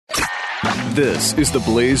This is the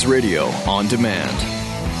Blaze Radio on demand.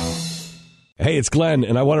 Hey, it's Glenn,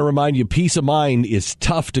 and I want to remind you, peace of mind is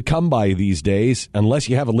tough to come by these days unless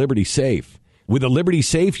you have a Liberty Safe. With a Liberty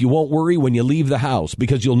Safe, you won't worry when you leave the house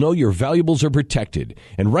because you'll know your valuables are protected.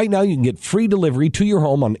 And right now, you can get free delivery to your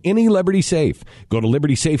home on any Liberty Safe. Go to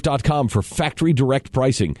LibertySafe.com for factory direct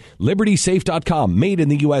pricing. LibertySafe.com, made in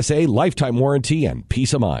the USA, lifetime warranty, and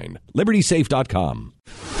peace of mind. LibertySafe.com.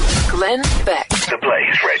 Glenn Beck. The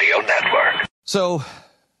Blaze Radio Network. So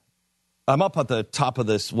I'm up at the top of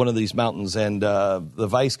one of these mountains, and the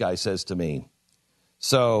Vice guy says to me,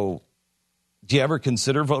 so do you ever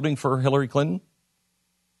consider voting for Hillary Clinton?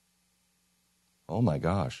 Oh, my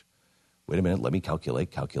gosh. Wait a minute. Let me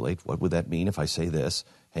calculate. What would that mean if I say this?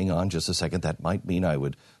 Hang on just a second. That might mean I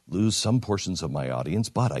would lose some portions of my audience,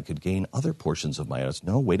 but I could gain other portions of my audience.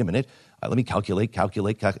 No, wait a minute. Let me calculate.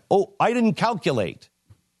 Oh, I didn't calculate.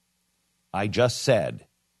 I just said,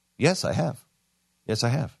 yes, I have. Yes, I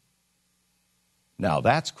have. Now,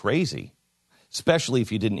 that's crazy, especially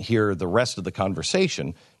if you didn't hear the rest of the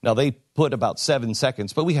conversation. Now, they put about 7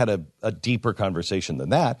 seconds, but we had a deeper conversation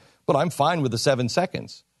than that. But I'm fine with the 7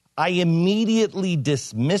 seconds. I immediately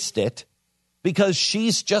dismissed it because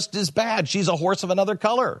she's just as bad. She's a horse of another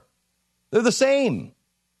color. They're the same.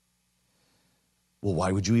 Well,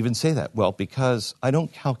 why would you even say that? Well, because I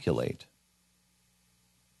don't calculate.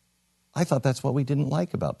 I thought that's what we didn't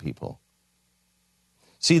like about people.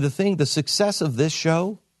 See, the success of this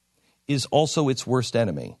show is also its worst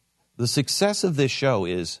enemy. The success of this show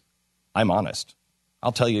is, I'm honest.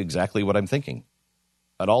 I'll tell you exactly what I'm thinking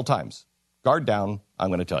at all times. Guard down, I'm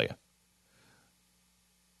going to tell you.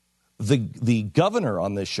 The governor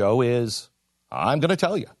on this show is, I'm going to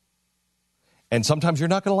tell you. And sometimes you're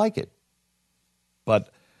not going to like it.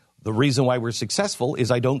 But the reason why we're successful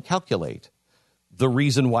is I don't calculate. The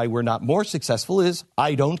reason why we're not more successful is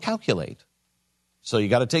I don't calculate. So you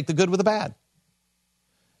got to take the good with the bad.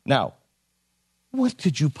 Now, what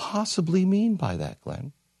could you possibly mean by that,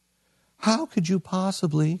 Glenn? How could you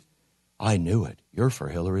possibly? I knew it. You're for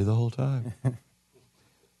Hillary the whole time.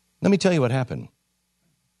 Let me tell you what happened.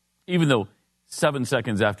 Even though 7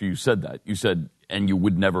 seconds after you said that, you said, and you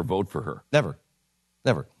would never vote for her. Never.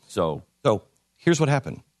 So here's what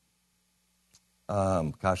happened.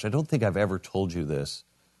 I don't think I've ever told you this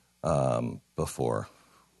before.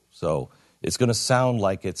 So it's going to sound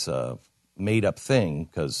like it's a made-up thing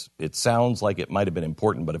because it sounds like it might have been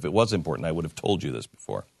important, but if it was important, I would have told you this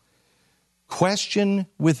before. Question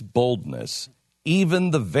with boldness even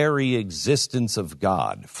the very existence of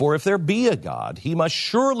God. For if there be a God, he must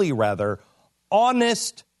surely rather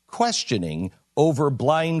honest questioning over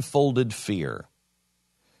blindfolded fear.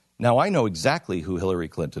 Now, I know exactly who Hillary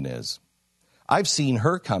Clinton is. I've seen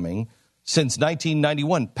her coming since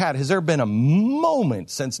 1991. Pat, has there been a moment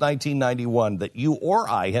since 1991 that you or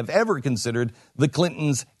I have ever considered the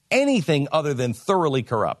Clintons anything other than thoroughly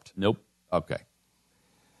corrupt? Nope. Okay.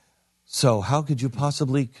 So how could you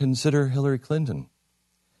possibly consider Hillary Clinton?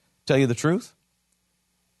 Tell you the truth?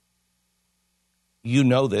 You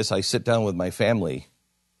know this. I sit down with my family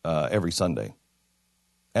every Sunday.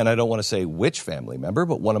 And I don't want to say which family member,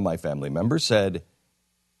 but one of my family members said,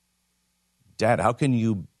 Dad, how can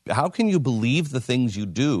you believe the things you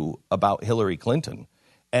do about Hillary Clinton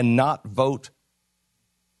and not vote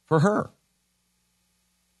for her?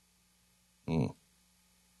 What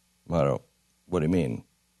do you mean?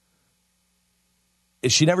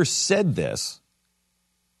 She never said this.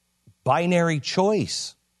 Binary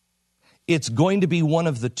choice. It's going to be one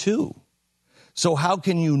of the two. So how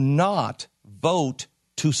can you not vote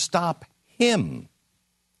to stop him?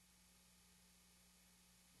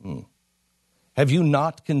 Have you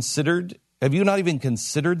not even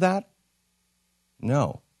considered that?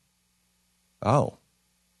 No. Oh.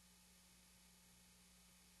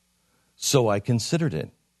 So I considered it.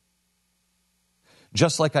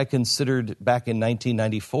 Just like I considered back in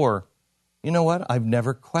 1994, you know what? I've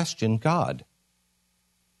never questioned God.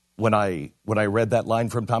 When I read that line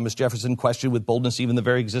from Thomas Jefferson, question with boldness even the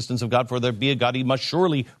very existence of God, for there be a God, he must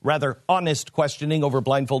surely rather honest questioning over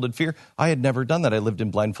blindfolded fear. I had never done that. I lived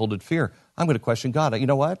in blindfolded fear. I'm going to question God. You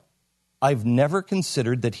know what? I've never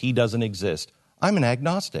considered that he doesn't exist. I'm an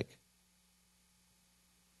agnostic.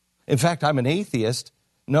 In fact, I'm an atheist.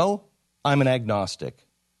 No, I'm an agnostic.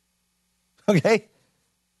 Okay?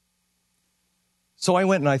 So I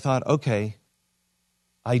went and I thought, okay,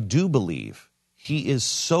 I do believe he is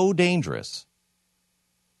so dangerous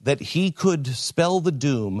that he could spell the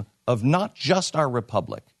doom of not just our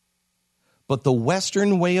republic, but the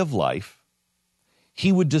Western way of life.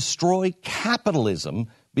 He would destroy capitalism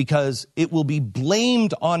because it will be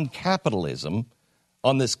blamed on capitalism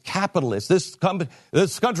on this capitalist. This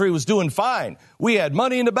country was doing fine. We had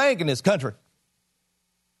money in the bank in this country.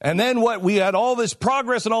 And then we had all this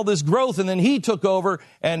progress and all this growth, and then he took over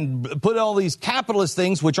and put all these capitalist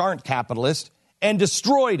things, which aren't capitalist, and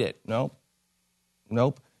destroyed it. Nope.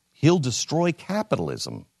 He'll destroy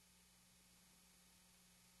capitalism.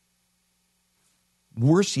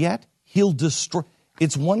 Worse yet, he'll destroy.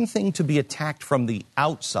 It's one thing to be attacked from the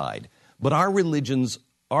outside, but our religions,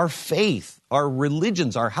 our faith, our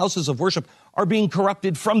religions, our houses of worship are being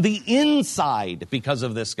corrupted from the inside because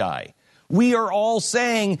of this guy. We are all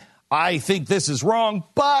saying, I think this is wrong,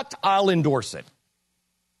 but I'll endorse it.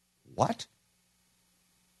 What?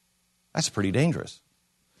 That's pretty dangerous.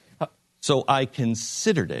 So I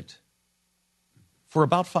considered it for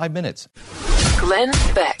about 5 minutes. Glenn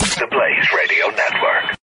Beck. The Blaze Radio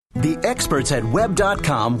Network. The experts at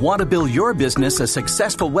Web.com want to build your business a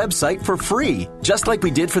successful website for free, just like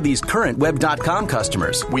we did for these current Web.com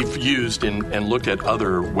customers. We've used and looked at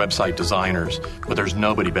other website designers, but there's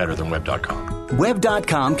nobody better than Web.com.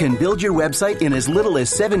 Web.com can build your website in as little as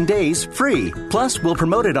 7 days free. Plus, we'll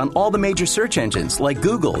promote it on all the major search engines like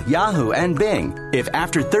Google, Yahoo, and Bing. If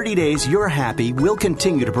after 30 days you're happy, we'll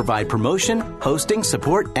continue to provide promotion, hosting,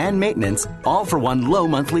 support, and maintenance, all for one low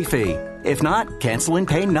monthly fee. If not, cancel and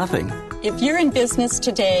pay nothing. If you're in business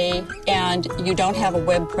today and you don't have a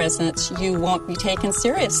web presence, you won't be taken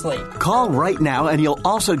seriously. Call right now and you'll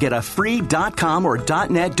also get a free .com or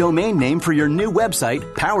 .net domain name for your new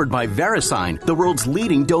website powered by VeriSign, the world's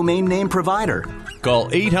leading domain name provider.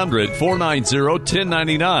 Call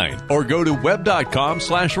 800-490-1099 or go to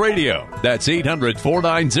web.com/radio. That's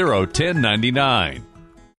 800-490-1099.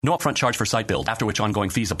 No upfront charge for site build, after which ongoing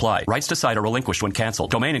fees apply. Rights to site are relinquished when canceled.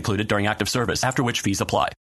 Domain included during active service, after which fees apply.